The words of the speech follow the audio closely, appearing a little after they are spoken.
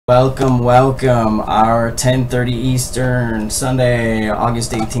Welcome. Our 10:30 Eastern, Sunday,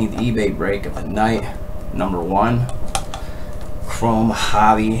 August 18th eBay break of the night. Number 1, Chrome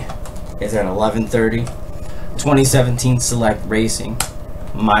Hobby is at 11:30. 2017 Select Racing,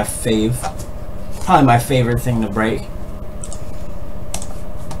 probably my favorite thing to break.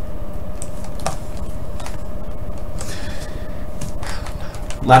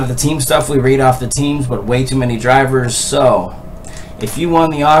 A lot of the team stuff we read off the teams, but way too many drivers. So if you won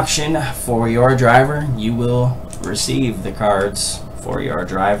the auction for your driver, you will receive the cards for your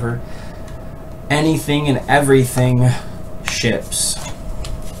driver. Anything and everything ships.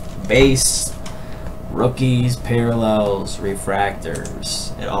 Base, rookies, parallels,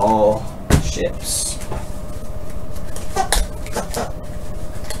 refractors. It all ships.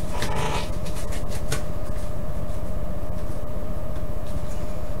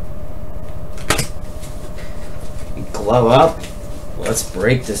 Glove up. Let's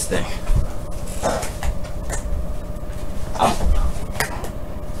break this thing.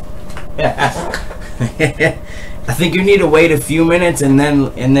 I think you need to wait a few minutes and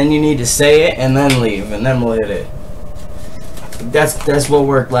then you need to say it and then leave and then we'll hit it. That's what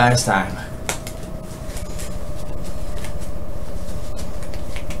worked last time.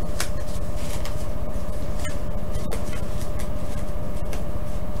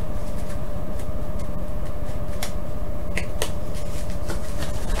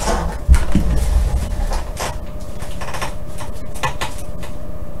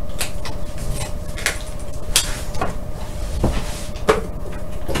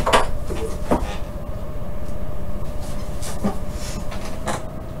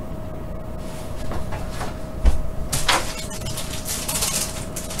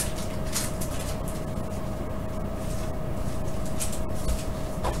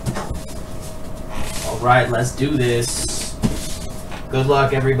 Alright, let's do this. Good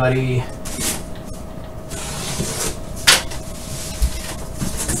luck, everybody.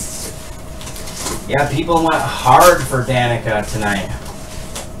 Yeah, people went hard for Danica tonight.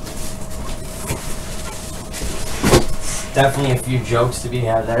 Definitely a few jokes to be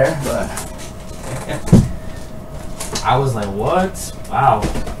had there, but I was like, what? Wow.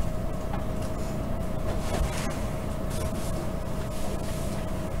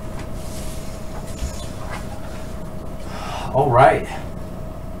 All right.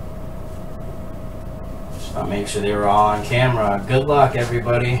 Just want to make sure they were all on camera. Good luck,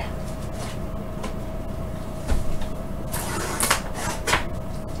 everybody.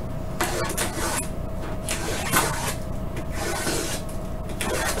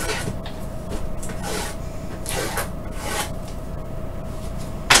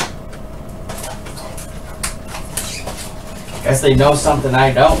 Guess they know something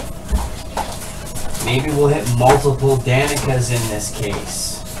I don't. Maybe we'll hit multiple Danicas in this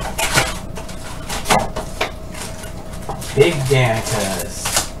case. Big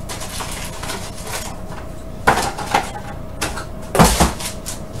Danicas.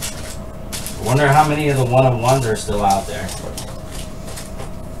 I wonder how many of the one-of-ones are still out there.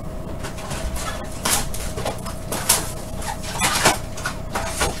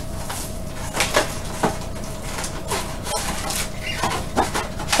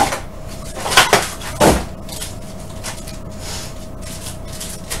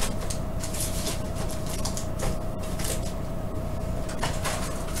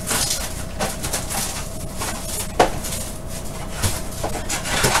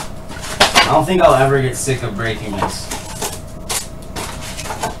 I don't think I'll ever get sick of breaking this.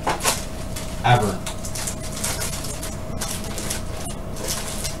 Ever.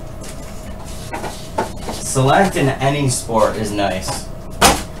 Select in any sport is nice.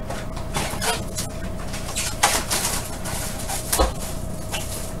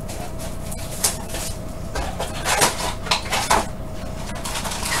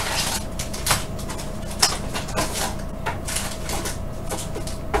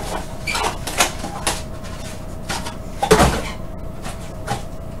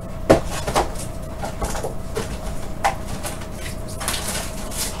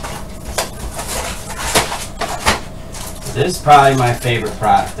 This is probably my favorite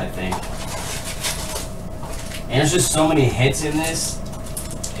product, I think. And there's just so many hits in this.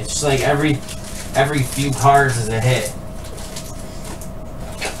 It's just like every few cards is a hit.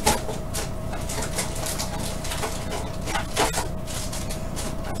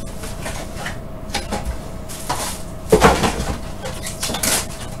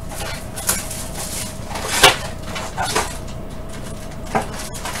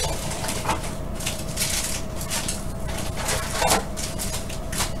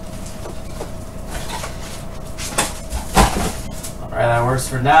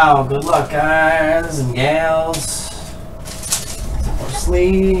 for now. Good luck, guys and gals. Some more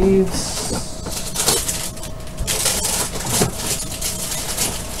sleeves.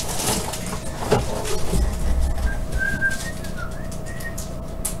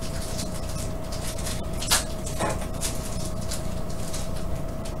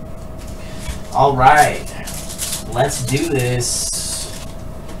 All right, let's do this.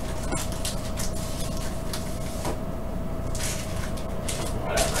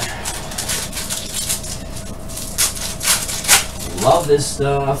 Love this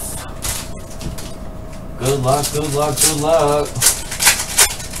stuff. Good luck, good luck, good luck.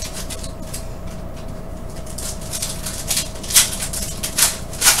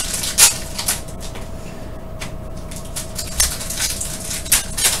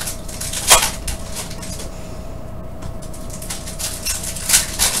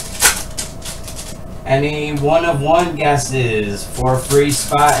 Any one of one guesses for a free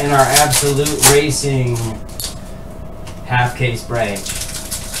spot in our Absolute Racing half case break.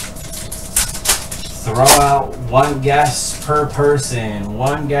 Throw out one guess per person.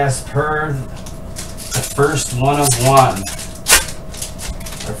 One guess per the first one of one.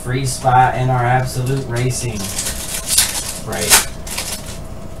 A free spot in our Absolute Racing break.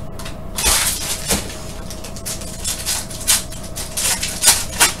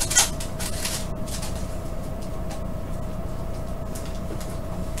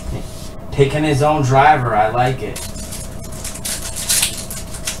 Picking his own driver, I like it.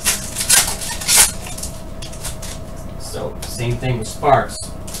 So, same thing with Sparks.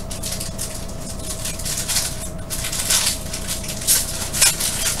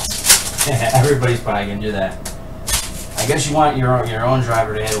 Everybody's probably gonna do that. I guess you want your own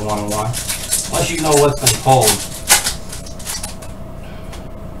driver to hit a one-on-one, unless you know what's been pulled.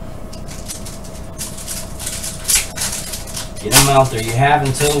 Get them out there. You have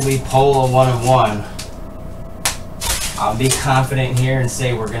until we pull a one-on-one. I'll be confident here and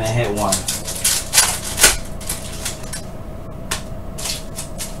say we're gonna hit one.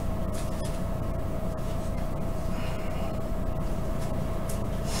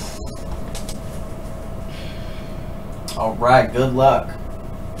 All right, good luck.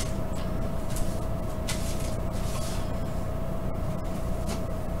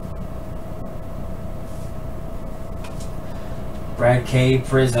 Brad K.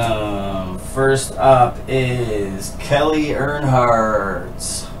 Prism. First up is Kelly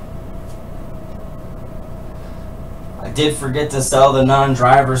Earnhardt. I did forget to sell the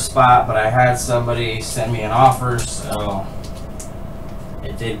non-driver spot, but I had somebody send me an offer, so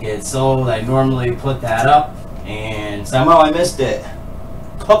it did get sold. I normally put that up, and somehow I missed it.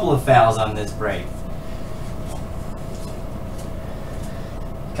 Couple of fouls on this break.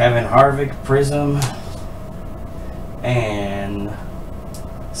 Kevin Harvick Prism. And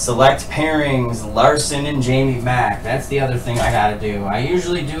select pairings, Larson and Jamie Mack. That's the other thing I gotta do. I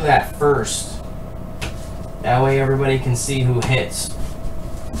usually do that first. That way everybody can see who hits.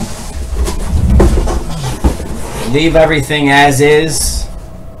 Leave everything as is.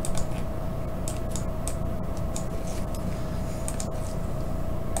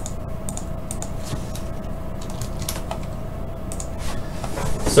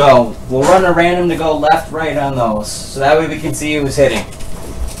 So, we'll run a random to go left, right on those. So that way we can see who's hitting.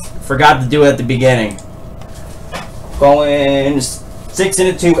 Forgot to do it at the beginning. Going 6 and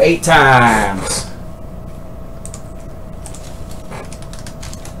a 2, 8 times.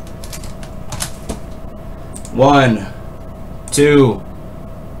 One, 2,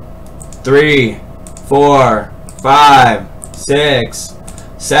 3, 4, 5, 6,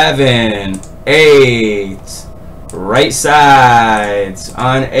 7, 8. Right sides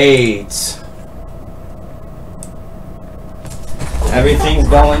on 8. Everything's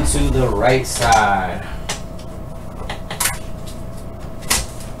going to the right side.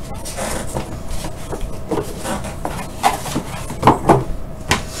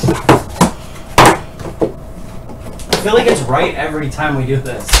 I feel like it's right every time we do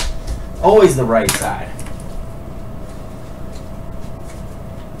this. Always the right side.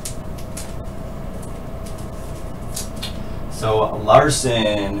 So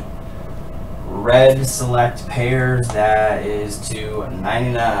Larson, red select pairs, that is to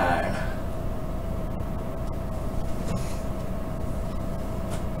 99.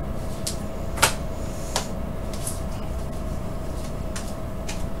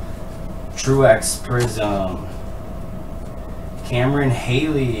 Truex Prism. Cameron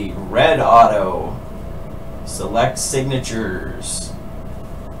Haley, red auto. Select signatures.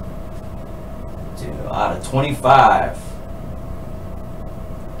 Out of 25.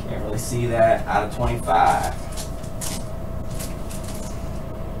 Can't really see that. Out of 25.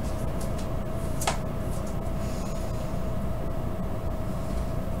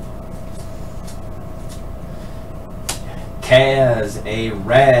 Kaz, a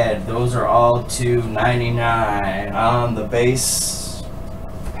red. Those are all $2.99 on the base.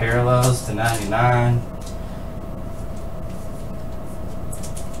 Parallels to 99.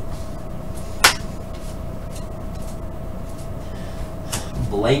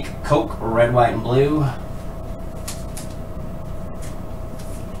 Blake Koch, red, white, and blue.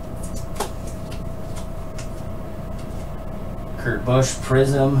 Kurt Busch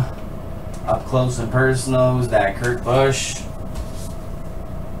Prism, up close and personal. Who's that? Kurt Busch.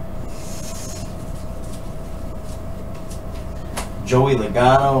 Joey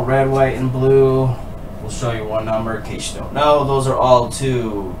Logano, red, white, and blue. We'll show you one number in case you don't know. Those are all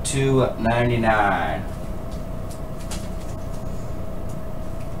 $2.99.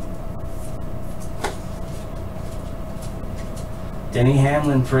 Denny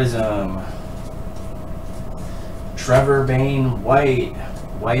Hamlin Prism. Trevor Bayne white.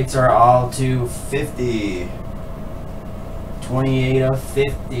 Whites are all $2.50. 28 of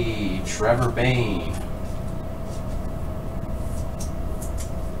 50. Trevor Bayne.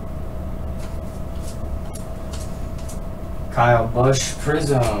 Kyle Busch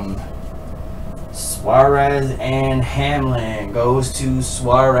Prism. Suarez and Hamlin goes to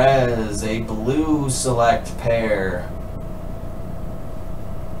Suarez. A blue select pair.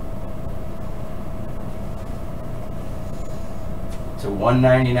 To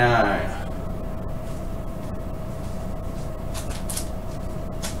 $1.99.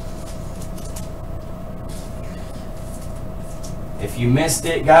 If you missed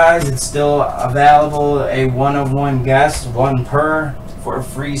it, guys, it's still available. A 1-of-1 guess, 1 per, for a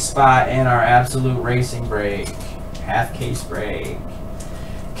free spot in our Absolute Racing break. Half case break.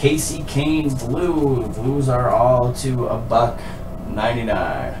 Casey Kane blue. Blues are all to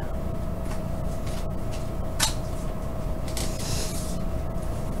 $1.99.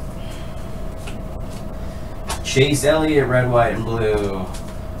 Chase Elliott, red, white, and blue.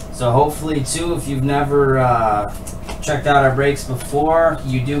 So hopefully, too, if you've never checked out our breaks before,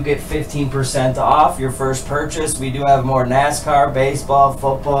 you do get 15% off your first purchase. We do have more NASCAR, baseball,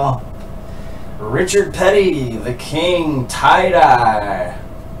 football. Richard Petty, the King, tie-dye.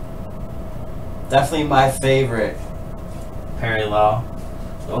 Definitely my favorite. Parallel.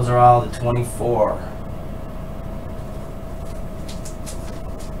 Those are all the 24.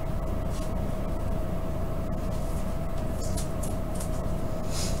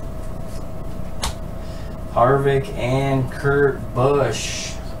 Harvick and Kurt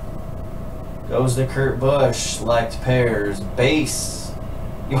Busch. Goes to Kurt Busch. Select pairs. Base.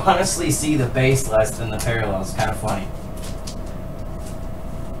 You honestly see the base less than the parallel. It's kind of funny.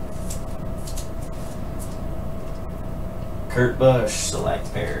 Kurt Busch.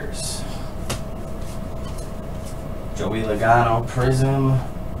 Select pairs. Joey Logano Prism.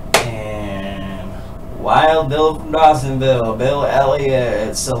 And Wild Bill from Dawsonville. Bill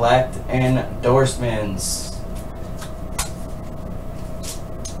Elliott. Select endorsements.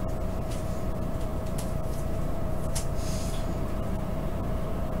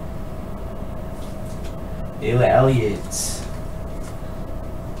 Bill Elliott.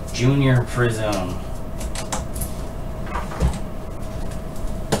 Junior Prism.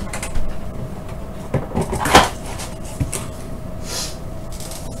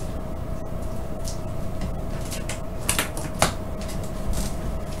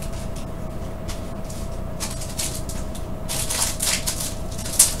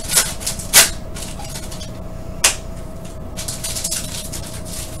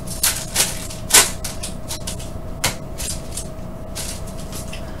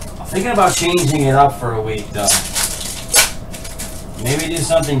 Thinking about changing it up for a week though. Maybe do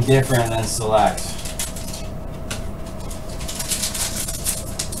something different than select.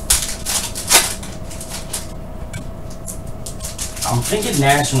 I'm thinking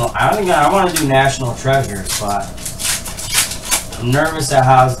national. I don't think I want to do national treasures, but I'm nervous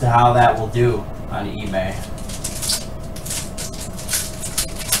as to how that will do on eBay.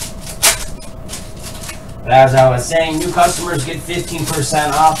 But as I was saying, new customers get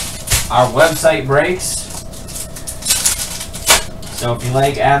 15% off our website breaks. So if you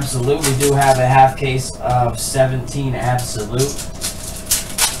like Absolute, we do have a half case of 17 Absolute.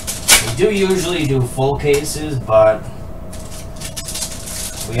 We do usually do full cases, but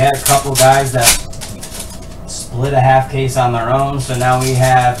we had a couple guys that split a half case on their own, so now we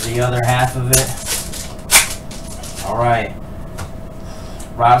have the other half of it. Alright.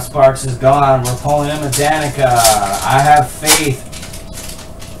 Rob Sparks is gone. We're pulling him a Danica. I have faith.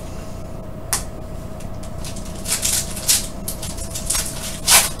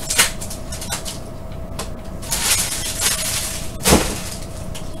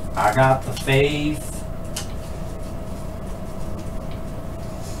 I got the faith.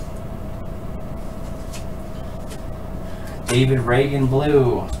 David Reagan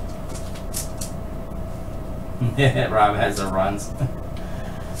blue. Rob has the runs.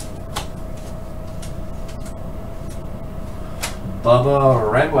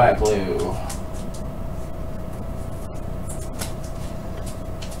 Bubba red, white, blue.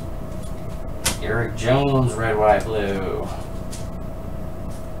 Eric Jones red, white, blue.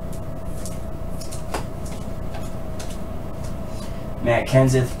 Matt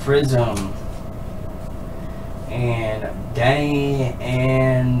Kenseth Prism. And Denny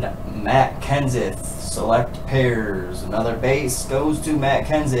and Matt Kenseth select pairs. Another base goes to Matt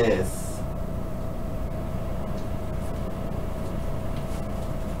Kenseth.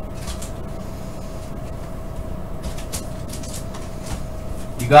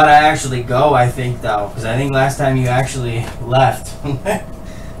 You gotta actually go, I think, though, because I think last time you actually left.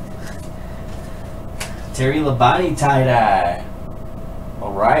 Terry Labonte tie-dye.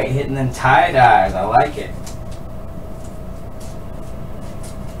 Alright, hitting them tie-dyes. I like it.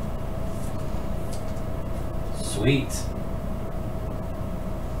 Sweet.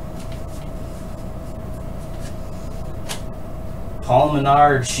 Paul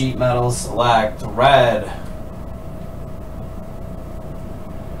Menard sheet metal select red.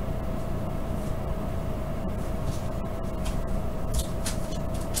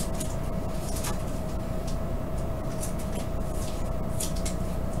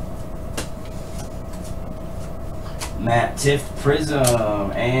 Matt Tiff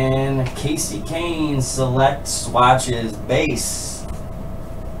Prism and Casey Kane select swatches base.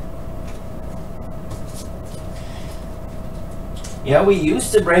 Yeah, we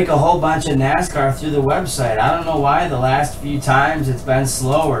used to break a whole bunch of NASCAR through the website. I don't know why the last few times it's been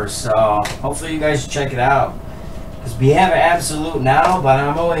slower, so hopefully you guys check it out. Because we have Absolute now, but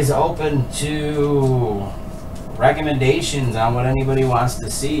I'm always open to recommendations on what anybody wants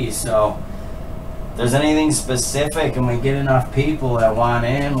to see, so if there's anything specific and we get enough people that want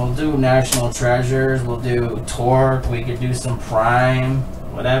in, we'll do National Treasures, we'll do Torque, we could do some Prime,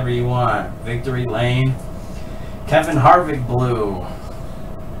 whatever you want. Victory Lane. Kevin Harvick blue.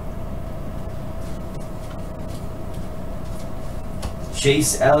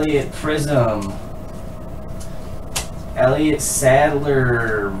 Chase Elliott Prism. Elliott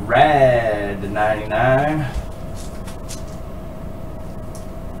Sadler red 99.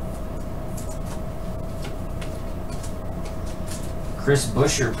 Chris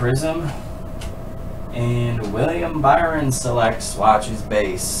Buescher Prism, and William Byron select swatches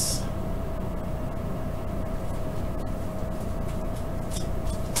base.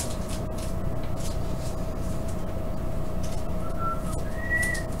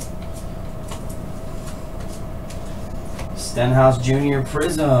 Stenhouse Jr.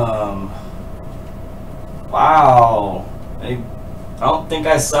 Prism. Wow. I don't think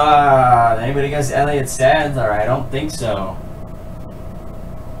I saw anybody guess Elliott Sadler. I don't think so.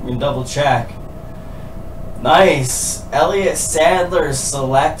 We can double check. Nice. Elliott Sadler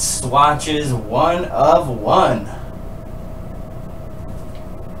select swatches 1 of 1.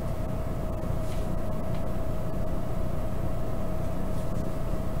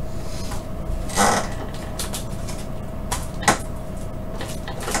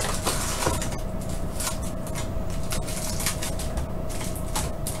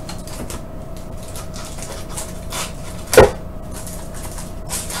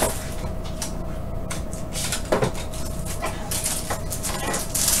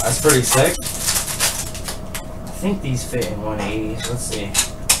 That's pretty sick. I think these fit in 180s. Let's see.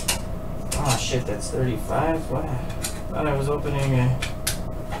 Oh shit, that's 35. What? I thought I was opening a.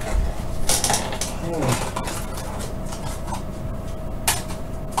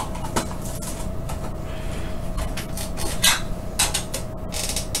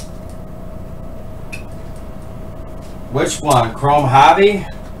 Which one? Chrome Hobby?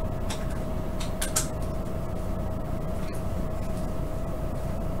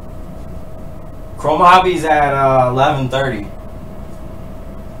 Chrome Hobby's at 11:30.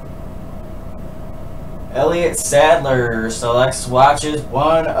 Elliott Sadler select swatches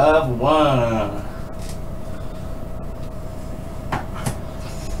 1 of 1.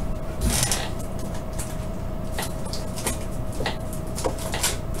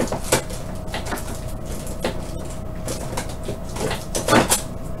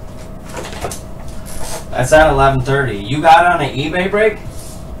 That's at 11:30. You got on an eBay break?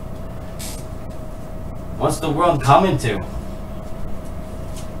 What's the world coming to?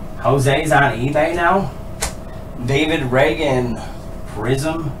 Jose's on eBay now? David Reagan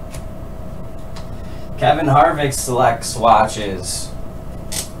Prism. Kevin Harvick select swatches.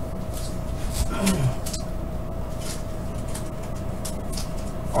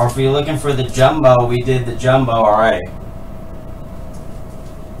 Or if you're looking for the jumbo, we did the jumbo already.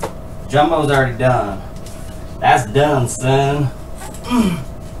 Jumbo's already done. That's done, son.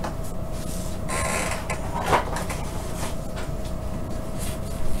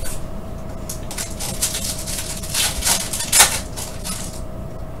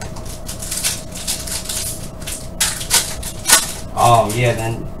 Oh, yeah,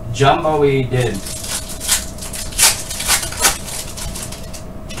 then Jumbo we did.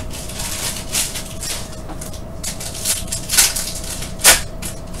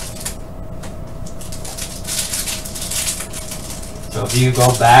 So if you go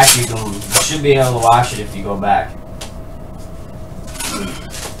back, you should be able to watch it if you go back.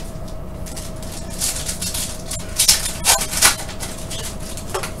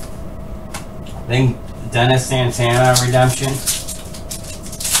 I think Dennis Santana redemption.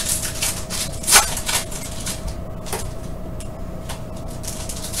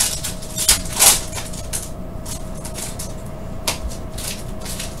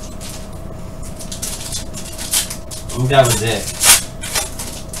 I think that was it.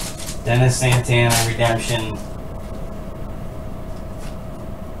 Dennis Santana redemption.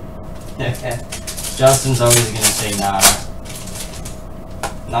 Justin's always gonna say nada.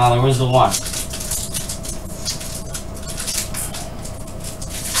 Nah, there was the one.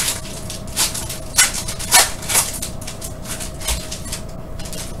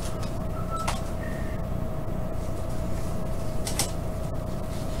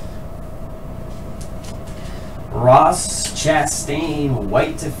 Ross Chastain,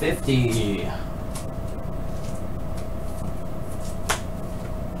 white to 50.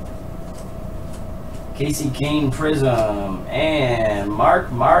 Casey Kane Prism. And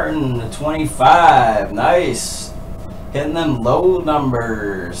Mark Martin, the 25. Nice. Hitting them low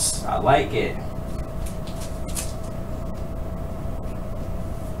numbers. I like it.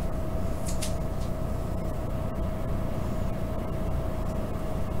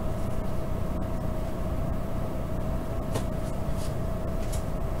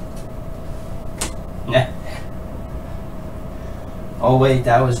 Oh wait,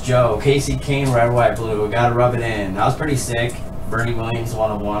 that was Joe. Casey Kane, red, white, blue. We gotta rub it in. That was pretty sick. Bernie Williams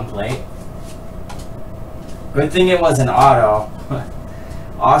 101 plate. Good thing it was an auto.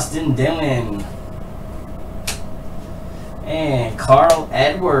 Austin Dillon. And Carl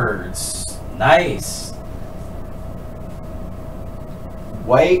Edwards. Nice.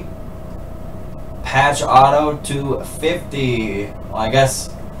 White patch auto to 50. Well, I guess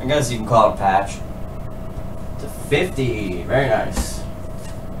you can call it patch. To 50. Very nice.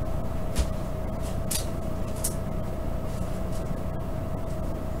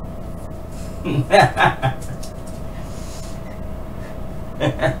 That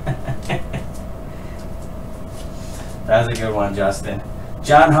was a good one, Justin.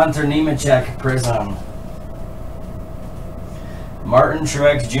 John Hunter Nemechek Prism. Martin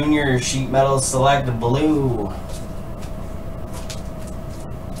Truex Jr. Sheet Metal Select Blue.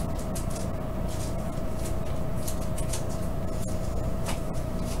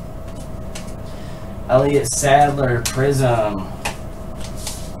 Elliott Sadler Prism.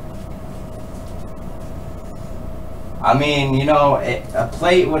 I mean, you know, a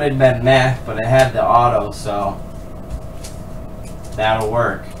plate would have been meh, but it had the auto, so that'll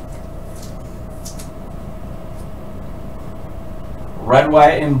work. Red,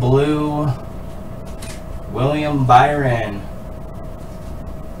 white, and blue. William Byron.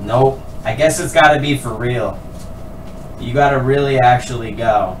 Nope. I guess it's got to be for real. You got to really actually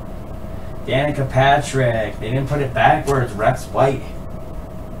go. Danica Patrick. They didn't put it backwards. Rex White.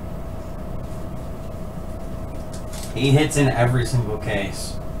 He hits in every single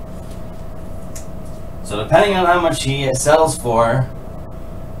case. So depending on how much he sells for,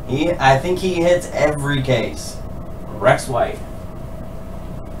 I think he hits every case. Rex White.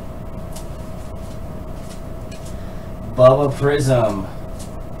 Bubba Prism.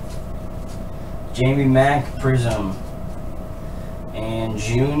 Jamie Mack Prism. And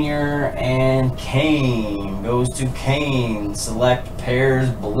Junior and Kane. Goes to Kane. Select pairs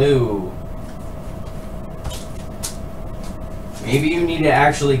blue. Maybe you need to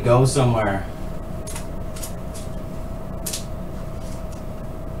actually go somewhere.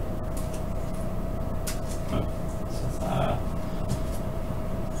 This is not a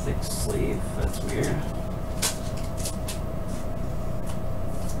thick sleeve. That's weird.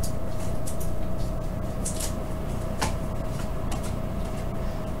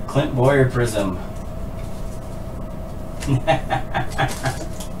 Clint Boyer Prism.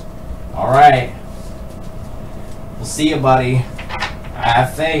 All right. We'll see you, buddy. I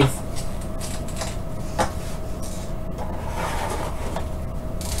have faith.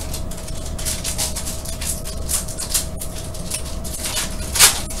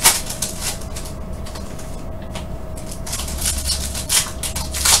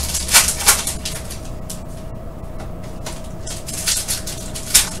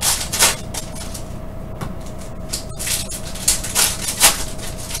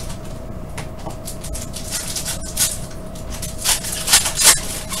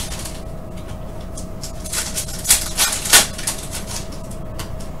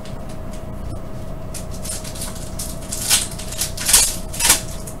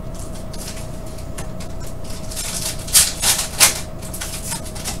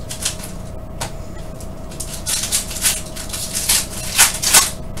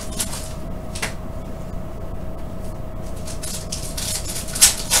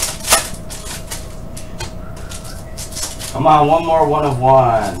 Come on, one more 1 of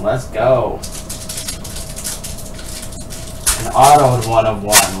 1. Let's go. An autoed 1 of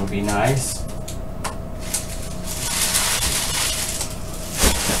 1 would be nice.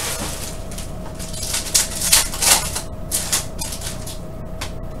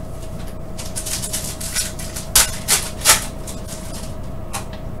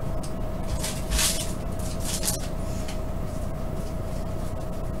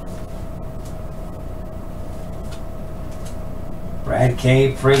 Brad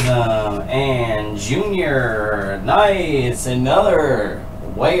K. Prism and Junior. Nice. Another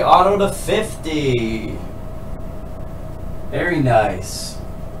white auto to 50. Very nice.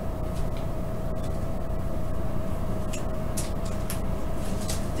 I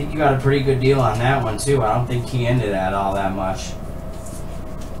think you got a pretty good deal on that one too. I don't think he ended at all that much.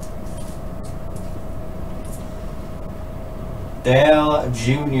 Dale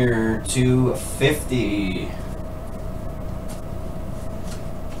Jr. to 50.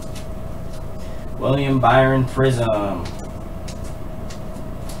 William Byron Prism.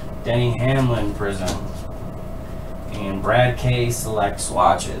 Denny Hamlin Prism. And Brad K. Select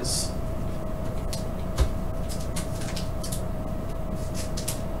Swatches.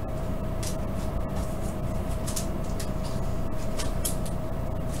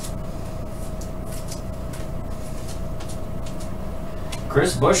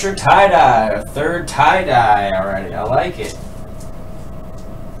 Chris Buescher tie-dye. A third tie-dye already. I like it.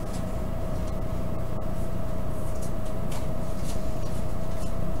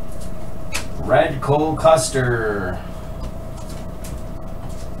 Red Cole Custer.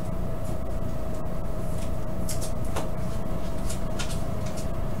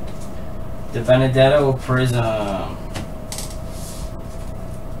 De Benedetto Prism.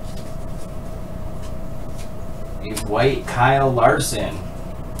 A white Kyle Larson.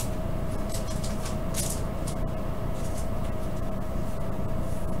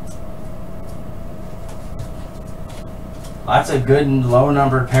 Lots of good and low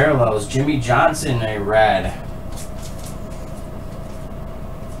number parallels. Jimmy Johnson, a red.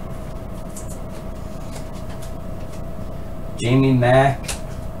 Jamie Mack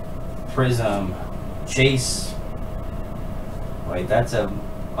Prism. Chase. Wait, that's a...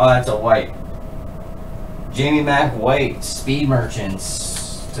 Oh, that's a white. Jamie Mack white. Speed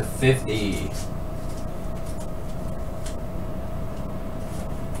Merchants to 50.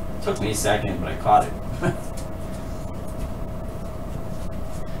 Took me a second, but I caught it.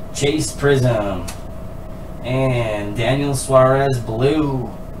 Chase Prism and Daniel Suarez blue.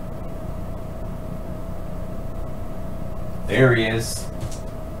 There he is.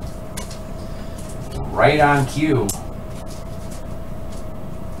 Right on cue.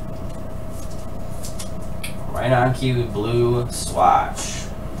 Right on cue, blue swatch.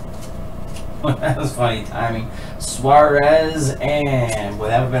 That was funny timing. Suarez and... Well,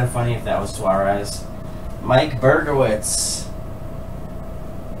 that would have been funny if that was Suarez. Mike Bergowitz.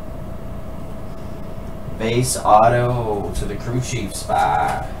 Base auto to the crew chief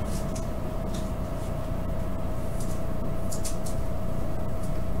spot.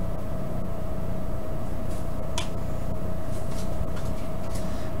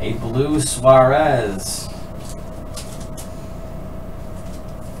 A blue Suarez.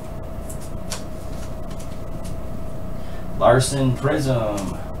 Larson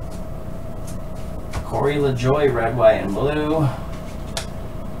Prism. Corey LaJoie red, white, and blue.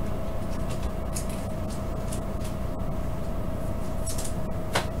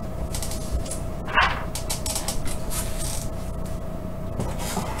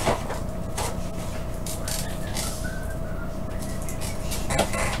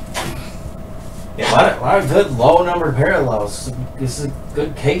 A lot of good low numbered parallels. This is a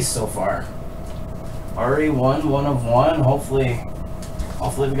good case so far. Already won 1 of 1. Hopefully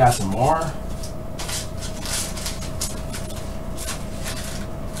we got some more.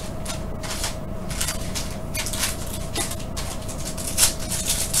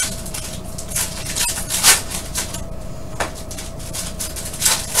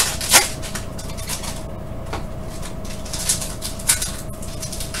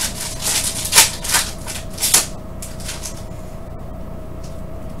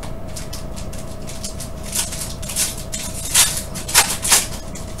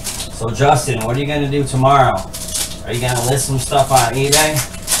 So Justin, what are you going to do tomorrow? Are you going to list some stuff on eBay?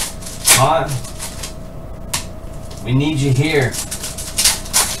 Come on. We need you here.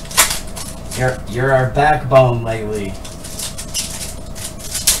 You're our backbone lately.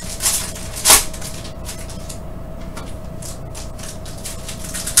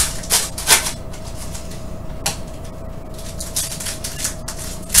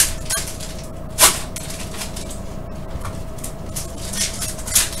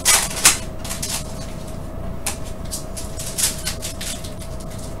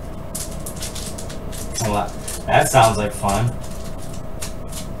 That sounds like fun.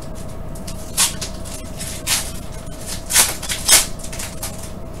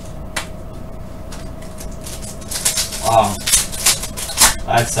 Oh,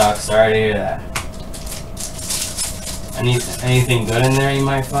 that sucks. Sorry to hear that. Anything good in there you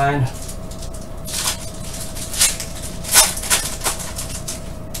might find?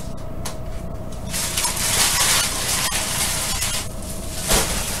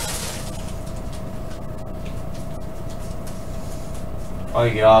 Oh,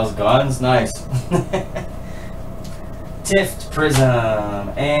 you get all his guns? Nice. Tift Prism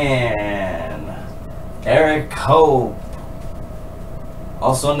and Eric Hope,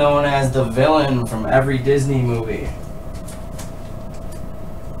 also known as the villain from every Disney movie.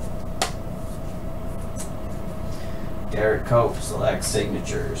 Eric Hope, select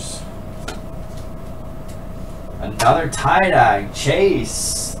signatures. Another tie-dye.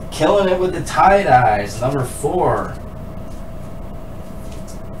 Chase, killing it with the tie-dyes. Number 4.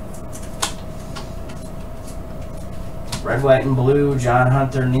 Red, white, and blue. John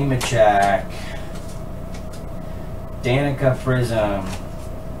Hunter Nemechek. Danica Prism.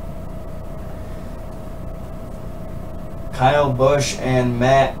 Kyle Busch and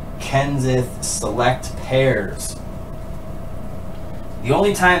Matt Kenseth, select pairs. The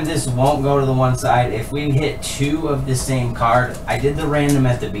only time this won't go to the one side, if we hit 2 of the same card. I did the random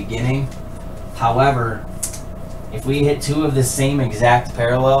at the beginning. However, if we hit 2 of the same exact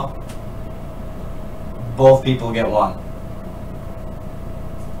parallel, both people get 1.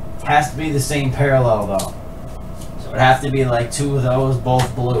 Has to be the same parallel though. So it would have to be like 2 of those,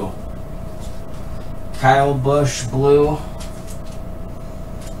 both blue. Kyle Busch, blue.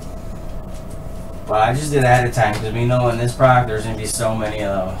 But I just did ahead of time because we know in this product there's going to be so many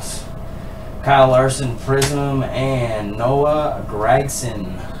of those. Kyle Larson, Prism, and Noah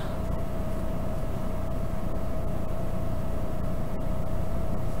Gragson.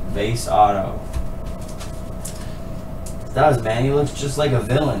 Base auto. Does, man. He looks just like a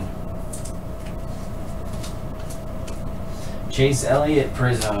villain. Chase Elliott,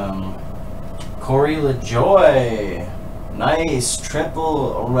 Prism. Corey LaJoy. Nice.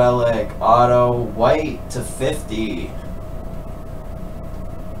 Triple relic auto. White to 50.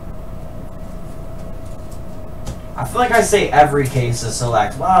 I feel like I say every case of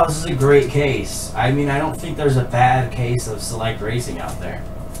Select. Wow, this is a great case. I mean, I don't think there's a bad case of Select Racing out there.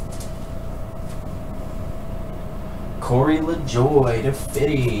 Corey LaJoy to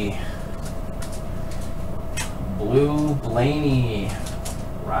 50. Blue Blaney.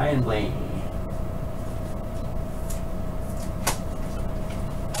 Ryan Blaney.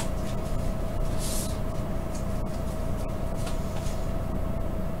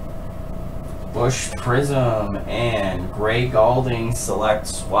 Busch Prism and Gray Galding select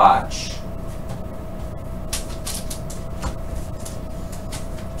swatch.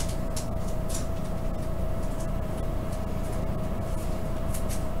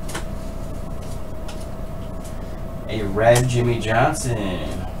 A red Jimmy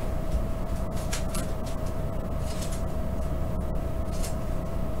Johnson.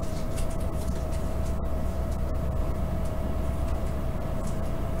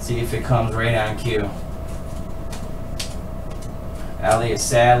 See if it comes right on cue. Elliott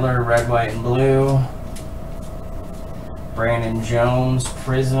Sadler, red, white, and blue. Brandon Jones,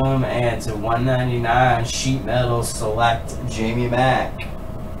 Prism, and to 199 sheet metal select Jamie Mack.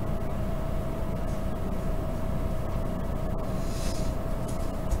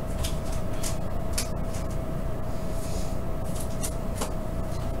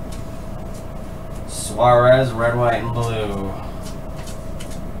 Suarez, red, white, and blue.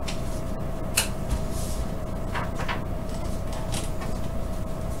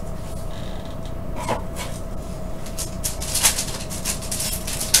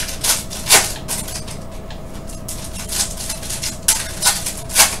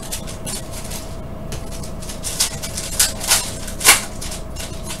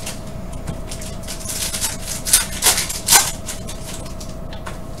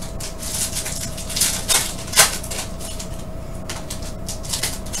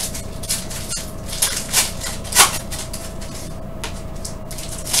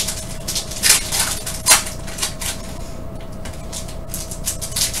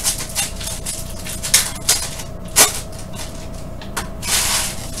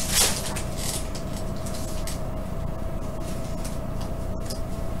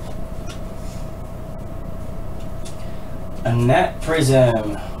 Annette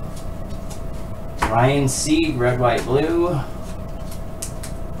Prism. Ryan Sieg, red, white, blue.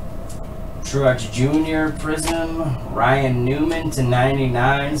 Truex Jr. Prism. Ryan Newman to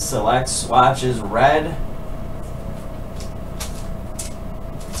 99. Select swatches red.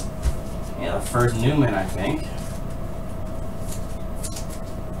 first Newman, I think.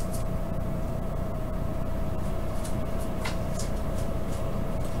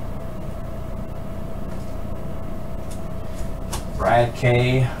 Brad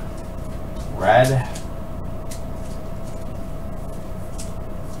K. Red.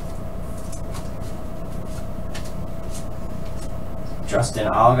 Justin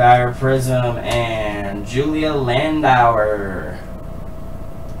Allgaier Prism and Julia Landauer.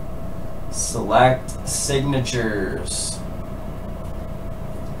 Select Signatures.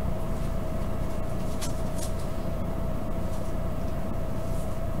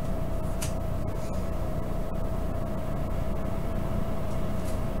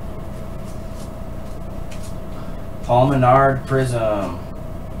 Paul Menard Prism.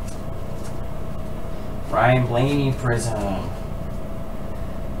 Ryan Blaney Prism.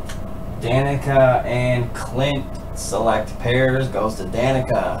 Danica and Clint select pairs. Goes to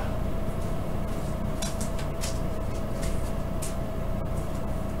Danica.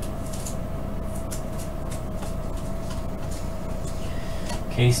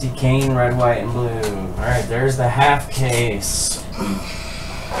 Casey Kane, red, white, and blue. Alright, there's the half case.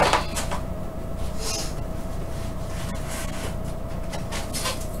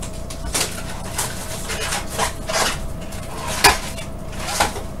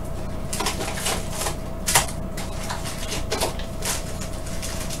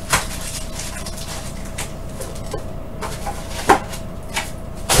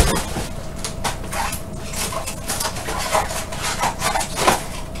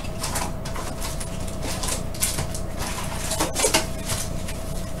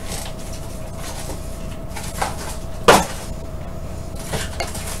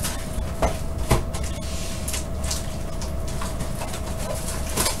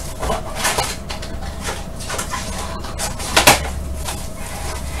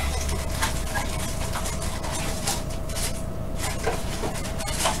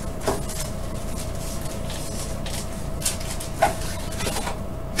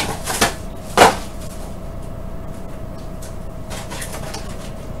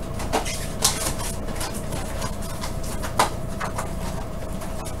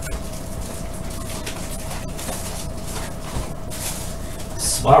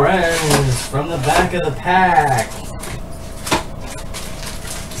 Suarez from the back of the pack.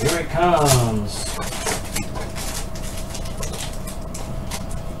 Here it comes.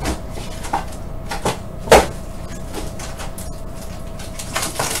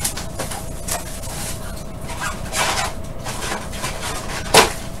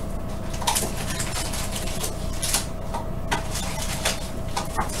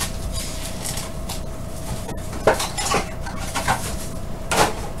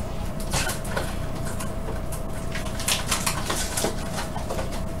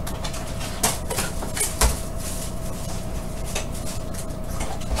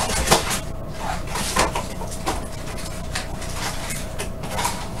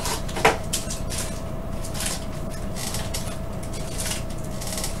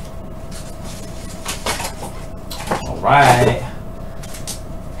 Alright.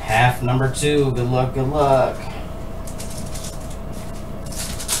 Half number 2. Good luck, good luck.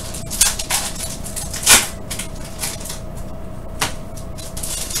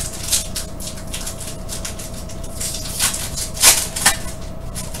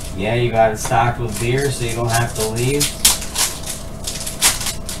 Yeah, you got it stocked with beer so you don't have to leave.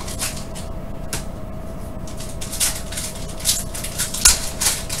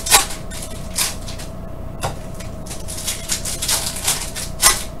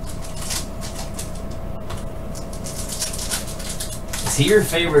 Is he your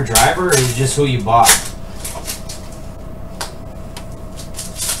favorite driver, or is he just who you bought?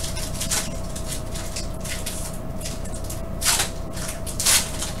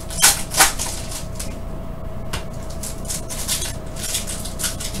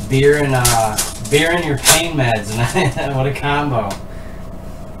 Beer and your pain meds, and what a combo!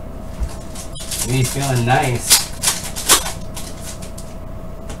 He's feeling nice.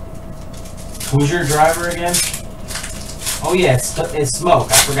 Who's your driver again? Oh yeah, it's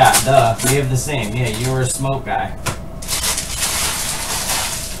Smoke. I forgot. Duh. We have the same. Yeah, you were a Smoke guy.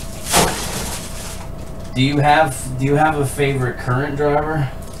 Do you have a favorite current driver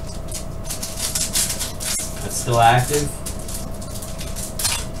that's still active?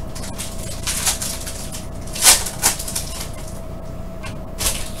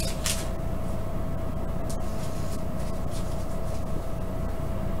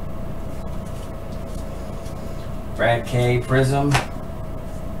 Brad K. Prism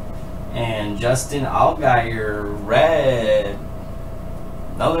and Justin Allgaier red.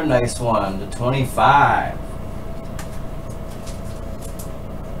 Another nice one, the 25.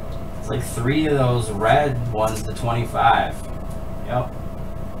 It's like 3 of those red ones, the 25. Yep.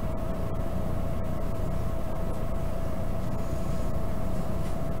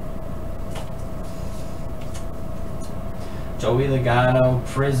 Joey Logano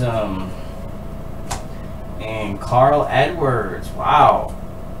Prism. And Carl Edwards. Wow.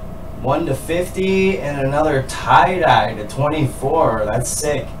 1/50 and another tie-dye to 24. That's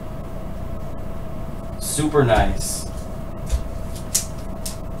sick. Super nice.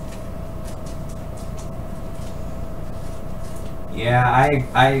 Yeah,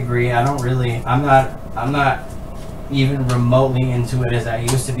 I agree. I don't really, I'm not even remotely into it as I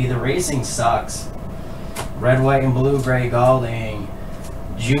used to be. The racing sucks. Red, white, and blue, Gray Galding.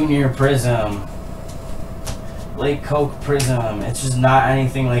 Junior Prism. Blake Koch Prism. It's just not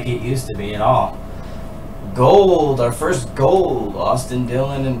anything like it used to be at all. Gold, our first gold. Austin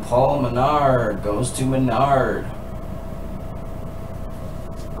Dillon and Paul Menard. Goes to Menard.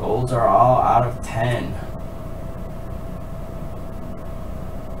 Golds are all out of 10.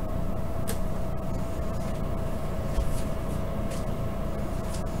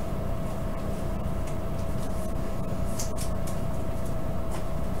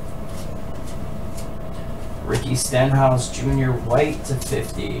 Ricky Stenhouse Jr. white to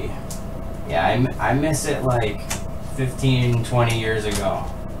 50. Yeah, I miss it like 15, 20 years ago.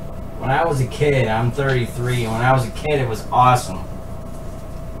 When I was a kid, I'm 33, and when I was a kid, it was awesome.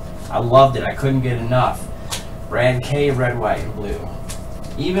 I loved it. I couldn't get enough. Brad K, red, white, and blue.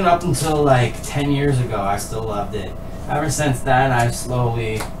 Even up until like 10 years ago, I still loved it. Ever since then, I've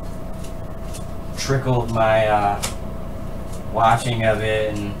slowly trickled my watching of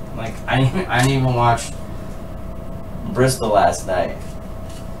it, and like I didn't even watch Bristol last night.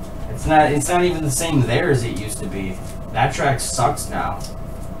 It's not even the same there as it used to be. That track sucks now.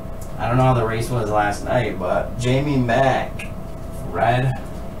 I don't know how the race was last night, but Jamie Mack, red.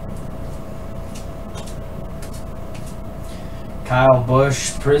 Kyle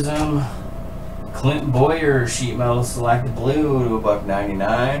Busch Prism. Clint Boyer sheet metal select blue to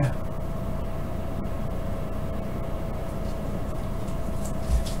 $1.99.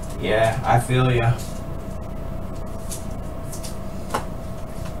 Yeah, I feel ya.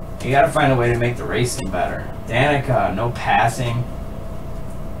 You gotta find a way to make the racing better. Danica, no passing.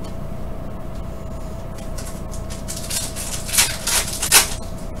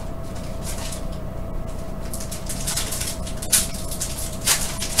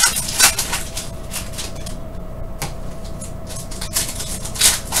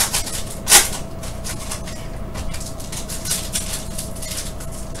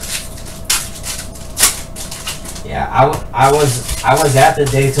 Yeah, I was at the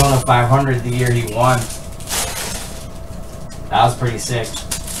Daytona 500 the year he won. That was pretty sick.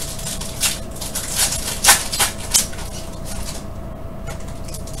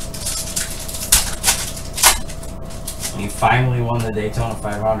 He finally won the Daytona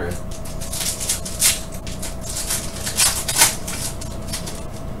 500.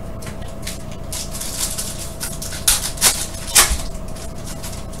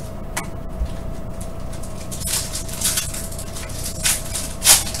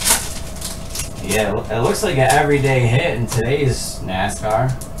 Yeah, it looks like an everyday hit in today's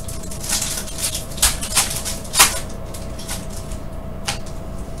NASCAR.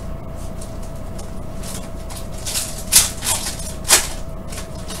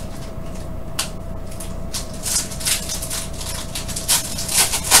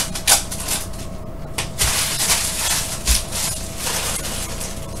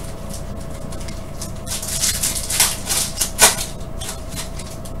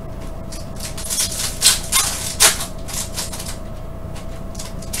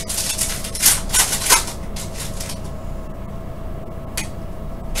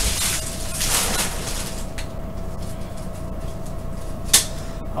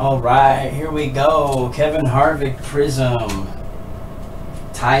 Alright, here we go. Kevin Harvick Prism.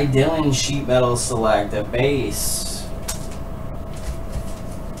 Ty Dillon sheet metal select, a base.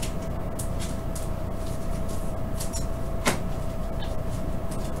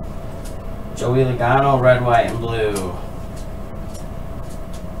 Joey Logano, red, white, and blue.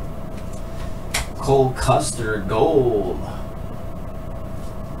 Cole Custer, gold.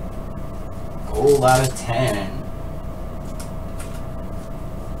 Gold out of 10.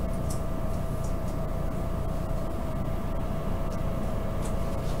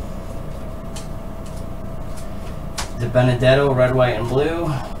 Benedetto, red, white, and blue.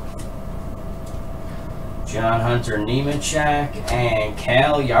 John Hunter Nemechek and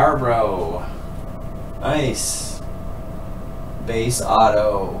Cal Yarbrough. Nice. base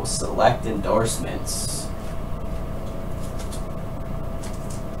auto, select endorsements.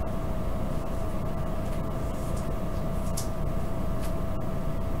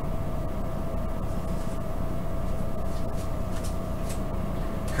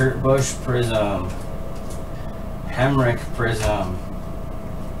 Kurt Busch Prism, Hemrick Prism,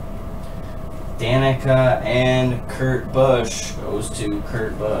 Danica and Kurt Busch goes to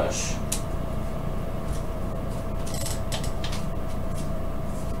Kurt Busch.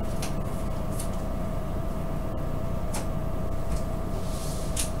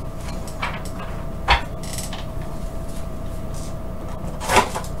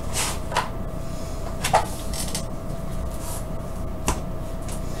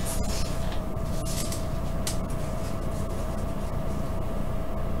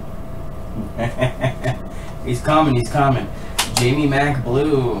 He's coming, he's coming. Jamie Mack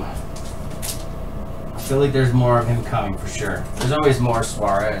Blue. I feel like there's more of him coming for sure. There's always more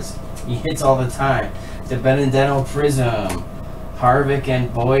Suarez. He hits all the time. The Benedetto Prism. Harvick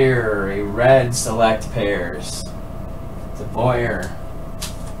and Boyer, a red select pairs. The Boyer.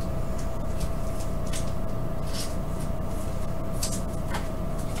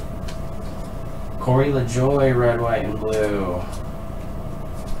 Corey LaJoie, red, white, and blue.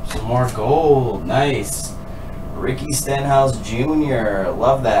 Some more gold. Nice. Ricky Stenhouse Jr.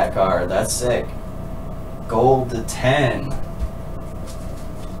 Love that card. That's sick. Gold to 10.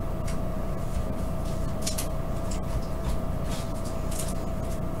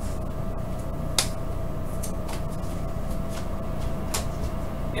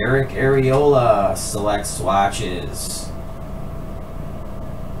 Eric Ariola select swatches.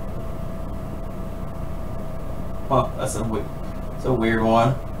 Oh, that's a weird one.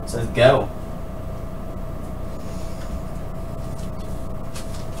 It says go.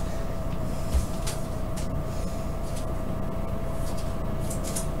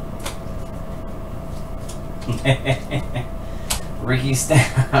 Ricky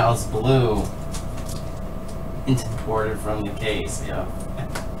Stenhouse blue. Imported from the case, yeah.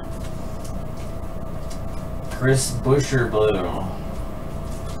 Chris Buescher blue.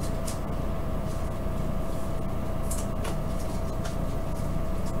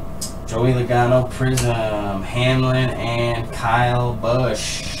 Joey Logano Prism, Hamlin and Kyle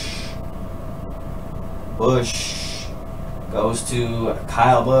Busch. Busch goes to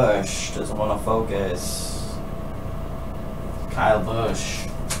Kyle Busch. Doesn't want to focus. Kyle Busch.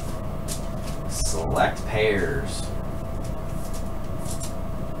 Select pairs.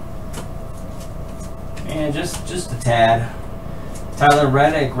 And just a tad. Tyler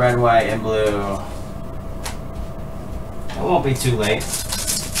Reddick, red, white, and blue. It won't be too late.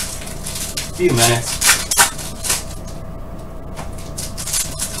 A few minutes.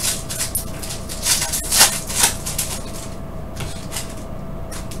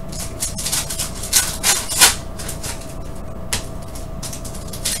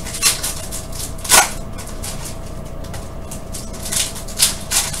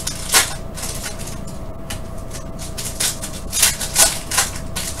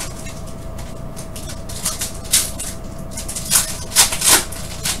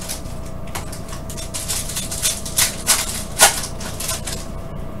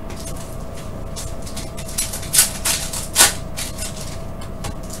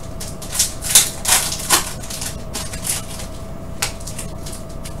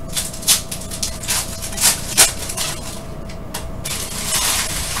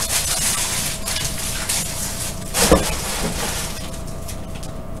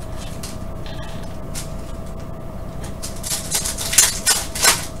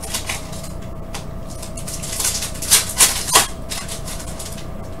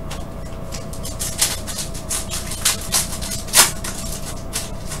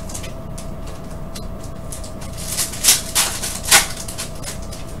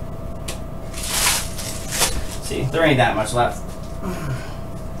 See, there ain't that much left.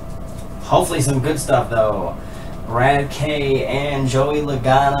 Hopefully some good stuff though. Brad K and Joey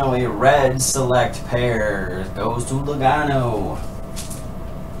Logano, a red select pair. Goes to Logano.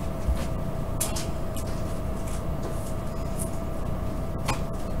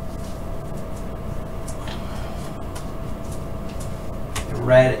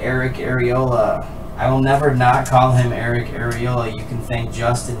 Red Eric Ariola. I will never not call him Eric Ariola. You can thank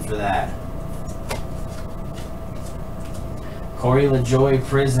Justin for that. Corey LaJoie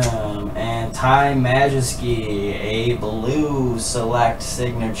Prism and Ty Majeski, a blue select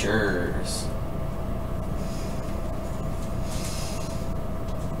signatures.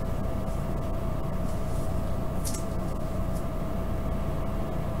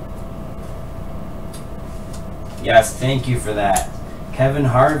 Yes, thank you for that. Kevin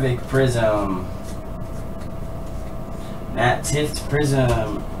Harvick Prism. Matt Tift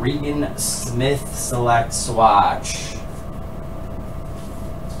Prism. Regan Smith Select Swatch.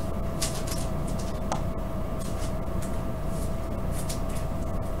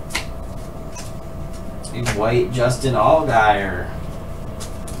 A white Justin Allgaier.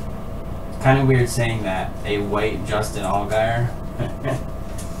 Kind of weird saying that. A white Justin Allgaier.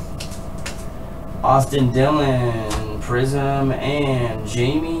 Austin Dillon Prism and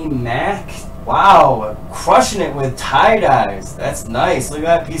Jamie Mack. Wow, crushing it with tie-dyes. That's nice. Look at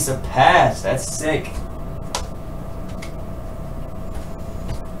that piece of patch. That's sick.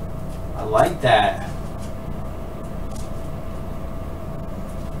 I like that.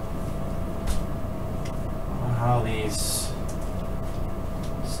 How these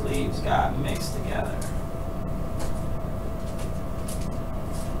sleeves got mixed together.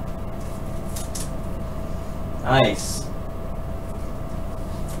 Nice.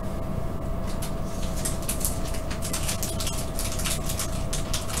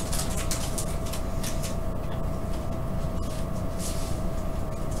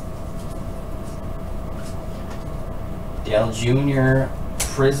 Dale Jr.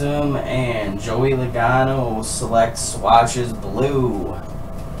 Prism and Joey Logano Select Swatches Blue.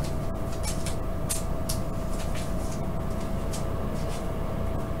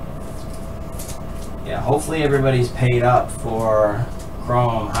 Yeah, hopefully everybody's paid up for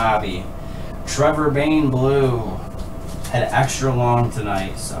Chrome Hobby. Trevor Bayne Blue had extra long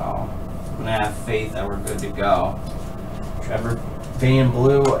tonight, so I'm gonna have faith that we're good to go. Trevor Bayne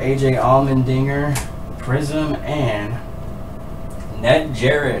Blue, AJ Allmendinger Prism, and Ned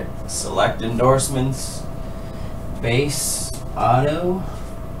Jarrett Select Endorsements Base Auto.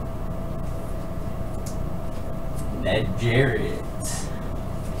 Ned Jarrett.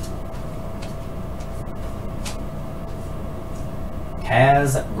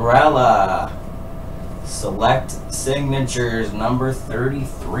 Kaz Grella Select Signatures number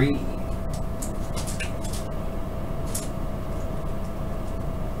 33.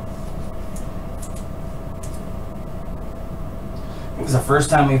 It was the first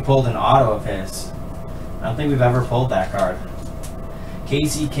time we pulled an auto of his. I don't think we've ever pulled that card.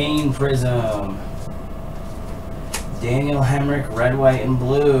 Casey Kane Prism. Daniel Hemrick Red, White, and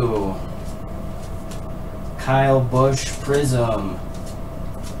Blue. Kyle Busch Prism.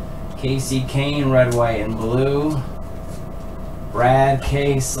 Casey Kane Red, White, and Blue. Brad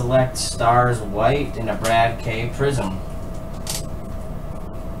K Select Stars White and a Brad K Prism.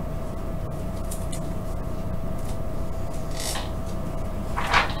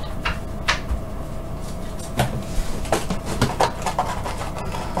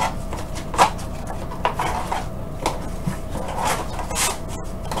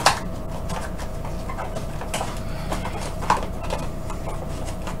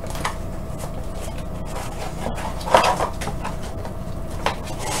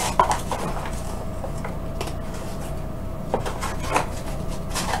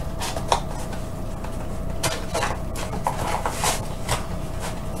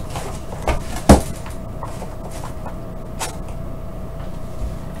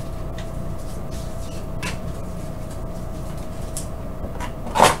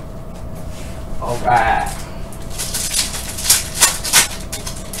 Alright.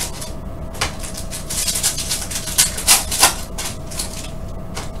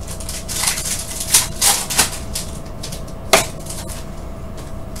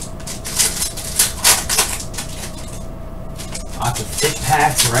 Lots of thick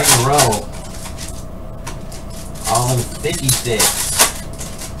packs right in a row. All in 50 sticks.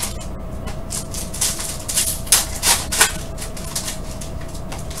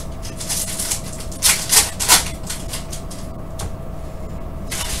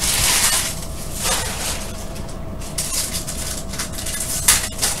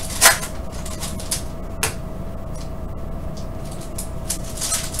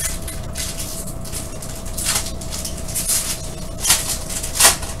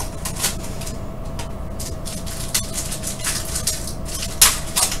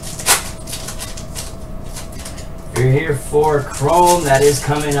 You're here for Chrome. That is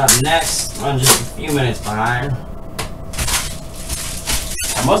coming up next. I'm just a few minutes behind.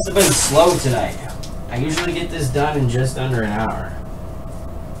 I must have been slow tonight. I usually get this done in just under an hour.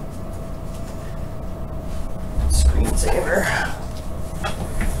 Screensaver.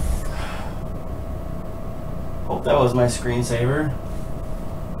 Hope that was my screensaver.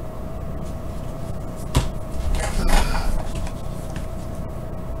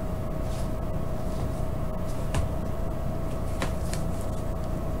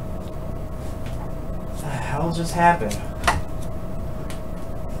 just happened?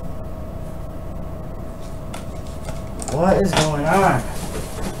 What is going on?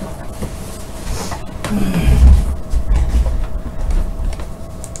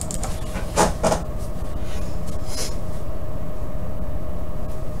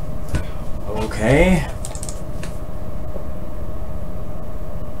 Okay.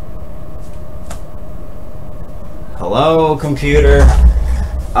 Hello, computer.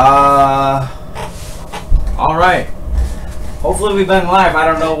 All right. Hopefully we've been live. I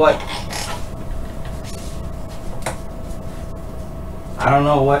don't know what.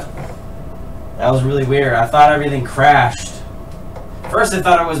 That was really weird. I thought everything crashed. First I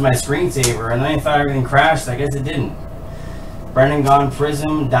thought it was my screensaver, and then I thought everything crashed. I guess it didn't. Brendan Gaughan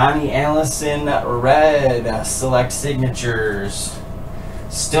Prism, Donnie Allison Red, select signatures.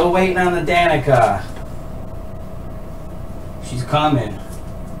 Still waiting on the Danica. She's coming.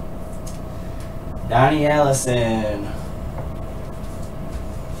 Donnie Allison.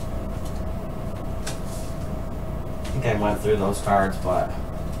 I think I went through those cards, but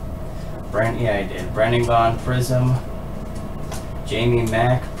yeah, I did. Brendan Gaughan Prism, Jamie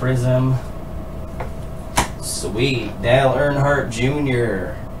Mack Prism. Sweet. Dale Earnhardt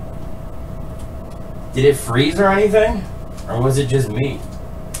Jr. Did it freeze or anything? Or was it just me?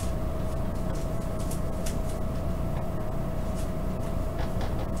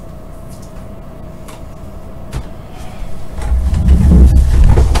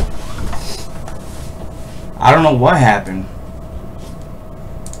 I don't know what happened.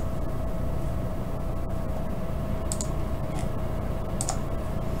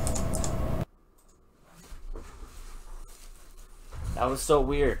 That was so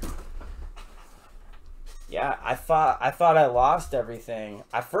weird. Yeah, I thought I lost everything.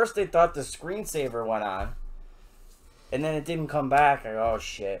 At first I thought the screensaver went on, and then it didn't come back. I go, oh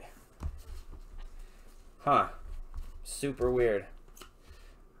shit. Huh. Super weird.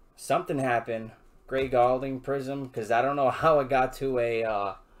 Something happened. Gray Galding Prism, because I don't know how it got to a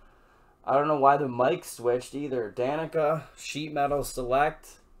I don't know why the mic switched either. Danica, Sheet Metal Select.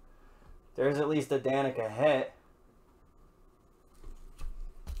 There's at least a Danica hit.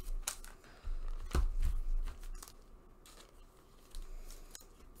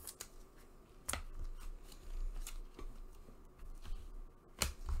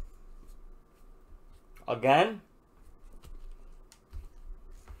 Again?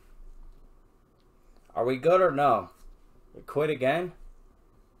 Are we good or no? We quit again?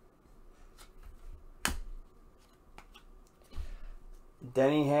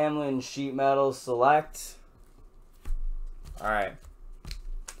 Denny Hamlin Sheet Metal Select. Alright.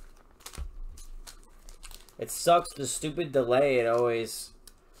 It sucks, the stupid delay. It always...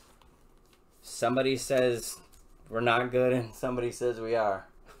 Somebody says we're not good and somebody says we are.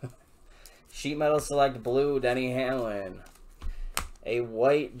 Sheet Metal Select Blue, Denny Hamlin. A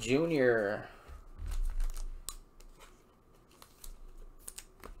White Junior.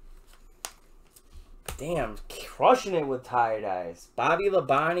 Damn, crushing it with tie-dyes. Bobby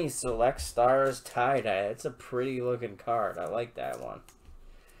Labonte Select Stars tie-dye. It's a pretty looking card. I like that one.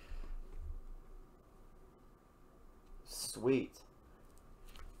 Sweet.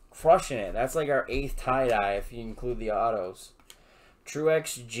 Crushing it. That's like our 8th tie-dye if you include the autos.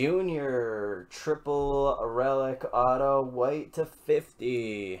 Truex Jr. Triple Relic Auto White to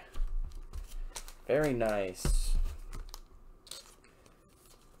 50. Very nice.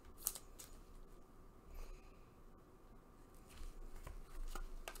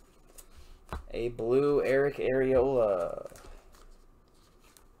 A blue Eric Ariola.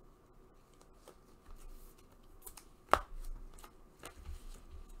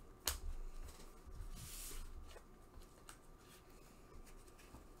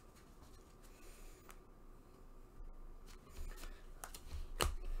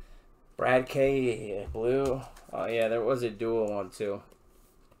 Brad K. Blue. Oh yeah, there was a dual one too.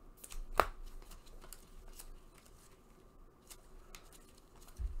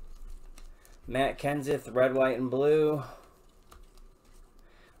 Matt Kenseth, red, white, and blue.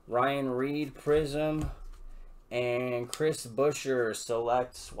 Ryan Reed, Prism. And Chris Buescher,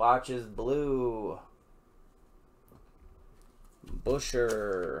 select swatches blue.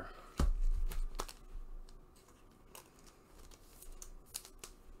 Buescher.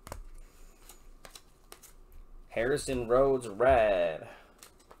 Harrison Rhodes, red.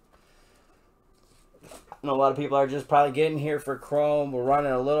 I know a lot of people are just probably getting here for Chrome. We're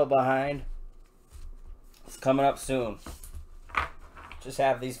running a little behind. It's coming up soon. Just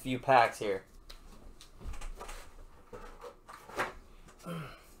have these few packs here.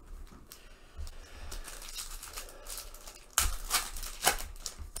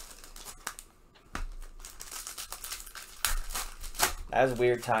 That's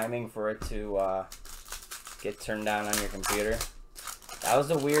weird timing for it to get turned down on your computer. That was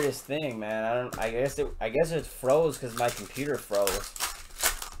the weirdest thing, man. I guess it froze because my computer froze.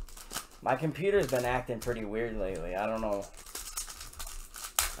 My computer's been acting pretty weird lately. I don't know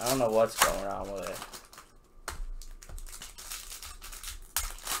what's going on with it.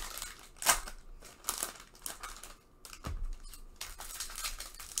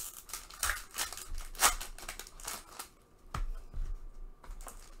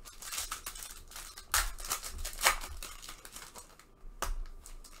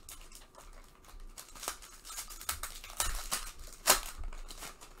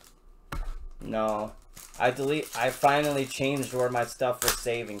 No, I finally changed where my stuff was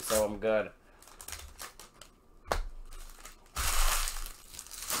saving, so I'm good.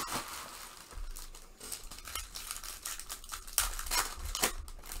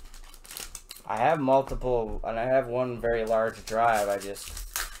 I have multiple, and I have one very large drive.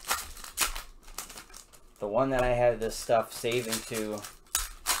 The one that I had this stuff saving to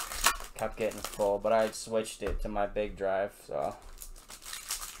kept getting full, but I switched it to my big drive, so.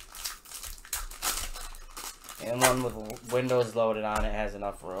 And one with Windows loaded on it has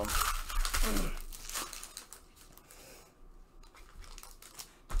enough room.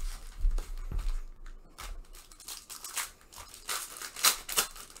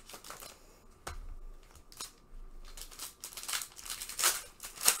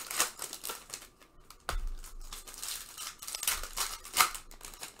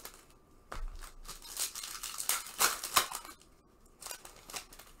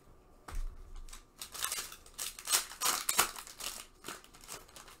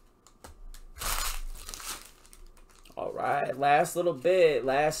 Alright, last little bit,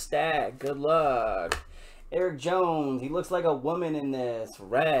 last stack. Good luck. Eric Jones, he looks like a woman in this.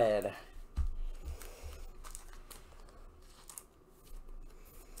 Red.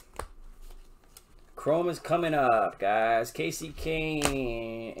 Chrome is coming up, guys. Casey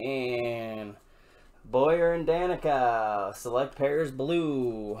Kane and Boyer and Danica. Select pairs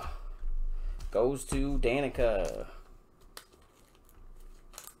blue. Goes to Danica.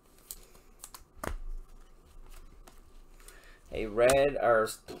 A red,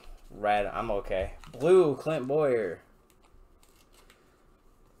 I'm okay. Blue, Clint Boyer.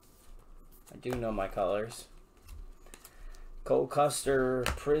 I do know my colors. Cole Custer,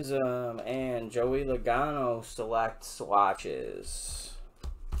 Prism, and Joey Logano select swatches.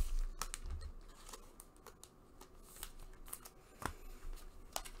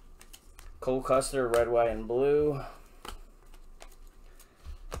 Cole Custer, red, white, and blue.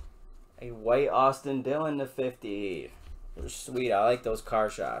 A white Austin Dillon to 50. They're sweet. I like those car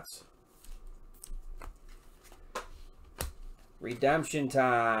shots. Redemption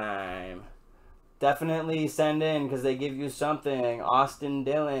time. Definitely send in because they give you something. Austin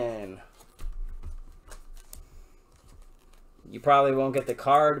Dillon. You probably won't get the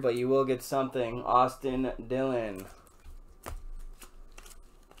card, but you will get something. Austin Dillon.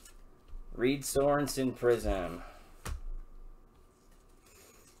 Reed Sorensen Prism.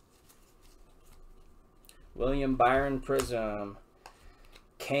 William Byron Prism.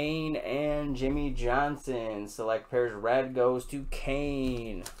 Kane and Jimmy Johnson. Select pairs red goes to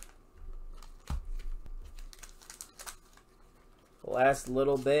Kane. Last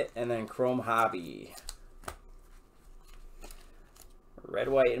little bit and then Chrome Hobby. Red,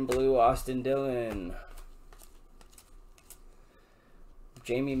 white, and blue Austin Dillon.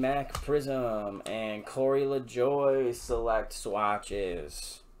 Jamie Mack Prism and Corey LaJoy select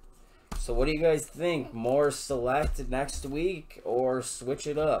swatches. So what do you guys think? More select next week or switch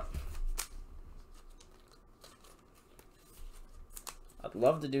it up? I'd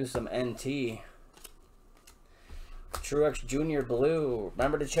love to do some NT. Truex Jr. Blue.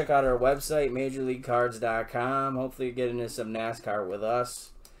 Remember to check out our website, MajorLeagueCards.com. Hopefully you get into some NASCAR with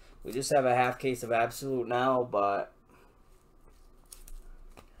us. We just have a half case of Absolute now, but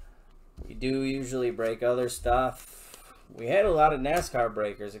we do usually break other stuff. We had a lot of NASCAR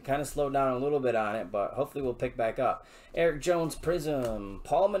breakers. It kind of slowed down a little bit on it, but hopefully we'll pick back up. Eric Jones Prism.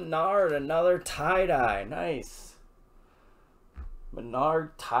 Paul Menard, another tie-dye. Nice.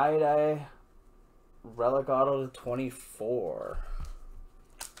 Menard tie-dye. Relic Auto to 24.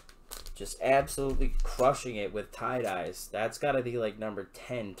 Just absolutely crushing it with tie-dyes. That's got to be like number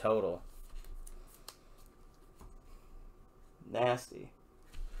 10 total. Nasty.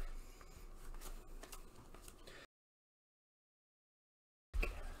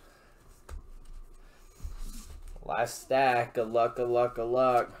 Last stack. Good luck, good luck, good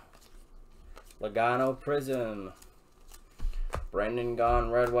luck. Logano Prism. Brendan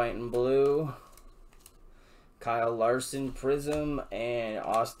Gaughan, red, white, and blue. Kyle Larson Prism, and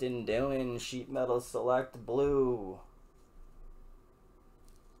Austin Dillon Sheet Metal Select Blue.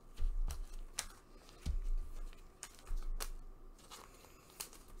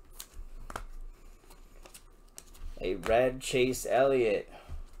 A red Chase Elliott.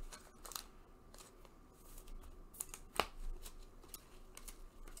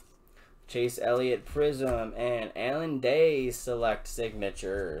 Chase Elliott Prism, and Alan Day Select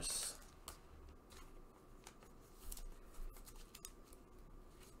Signatures.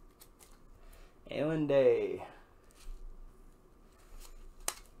 Alan Day.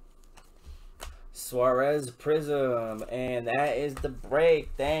 Suarez Prism, and that is the break.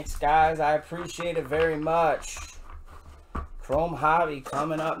 Thanks, guys. I appreciate it very much. Chrome Hobby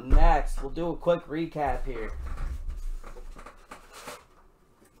coming up next. We'll do a quick recap here.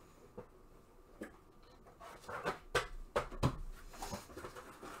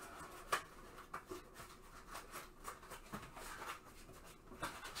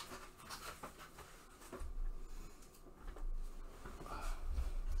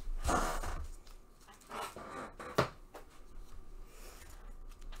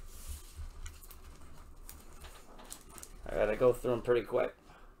 I gotta go through them pretty quick.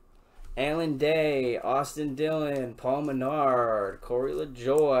 Alan Day, Austin Dillon, Paul Menard, Corey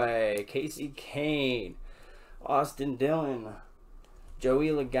LaJoie, Casey Kane, Austin Dillon, Joey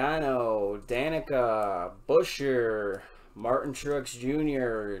Logano, Danica, Busher, Martin Truex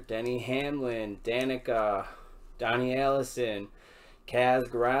Jr., Denny Hamlin, Danica, Donnie Allison, Kaz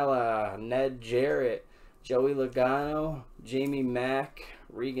Gralla, Ned Jarrett, Joey Logano, Jamie Mack,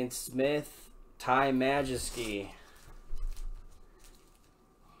 Regan Smith, Ty Majeski.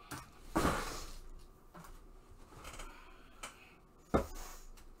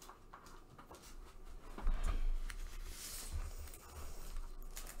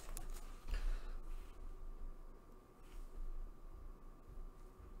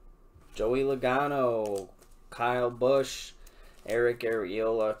 Joey Logano, Kyle Busch, Eric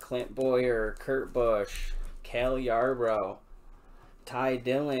Arriola, Clint Boyer, Kurt Busch, Cal Yarbrough, Ty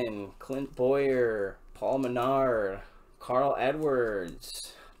Dillon, Clint Boyer, Paul Menard, Carl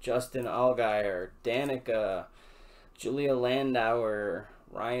Edwards, Justin Allgaier, Danica, Julia Landauer,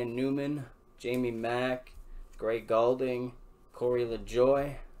 Ryan Newman, Jamie Mack, Greg Gaulding, Corey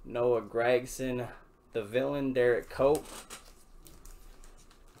LaJoie, Noah Gragson, the Villain, Derek Cope,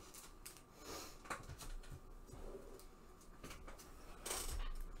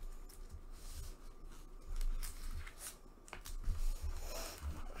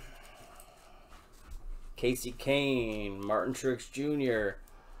 Casey Kane, Martin Truex Jr.,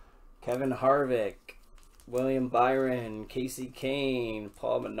 Kevin Harvick, William Byron, Casey Kane,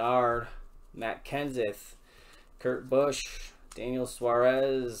 Paul Menard, Matt Kenseth, Kurt Busch, Daniel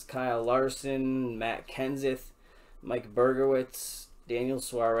Suarez, Kyle Larson, Matt Kenseth, Mike Bergowitz, Daniel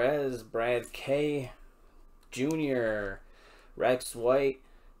Suarez, Brad K. Jr., Rex White,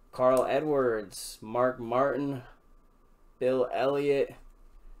 Carl Edwards, Mark Martin, Bill Elliott,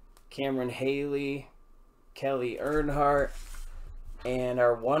 Cameron Haley, Kelly Earnhardt, and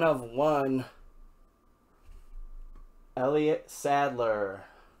our 1 of 1, Elliott Sadler.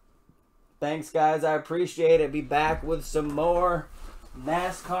 Thanks, guys. I appreciate it. Be back with some more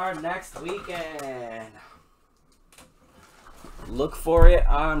NASCAR next weekend. Look for it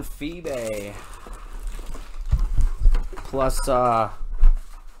on eBay. Plus,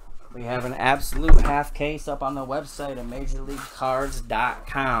 we have an absolute half case up on the website at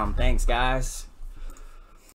MajorLeagueCards.com. Thanks, guys.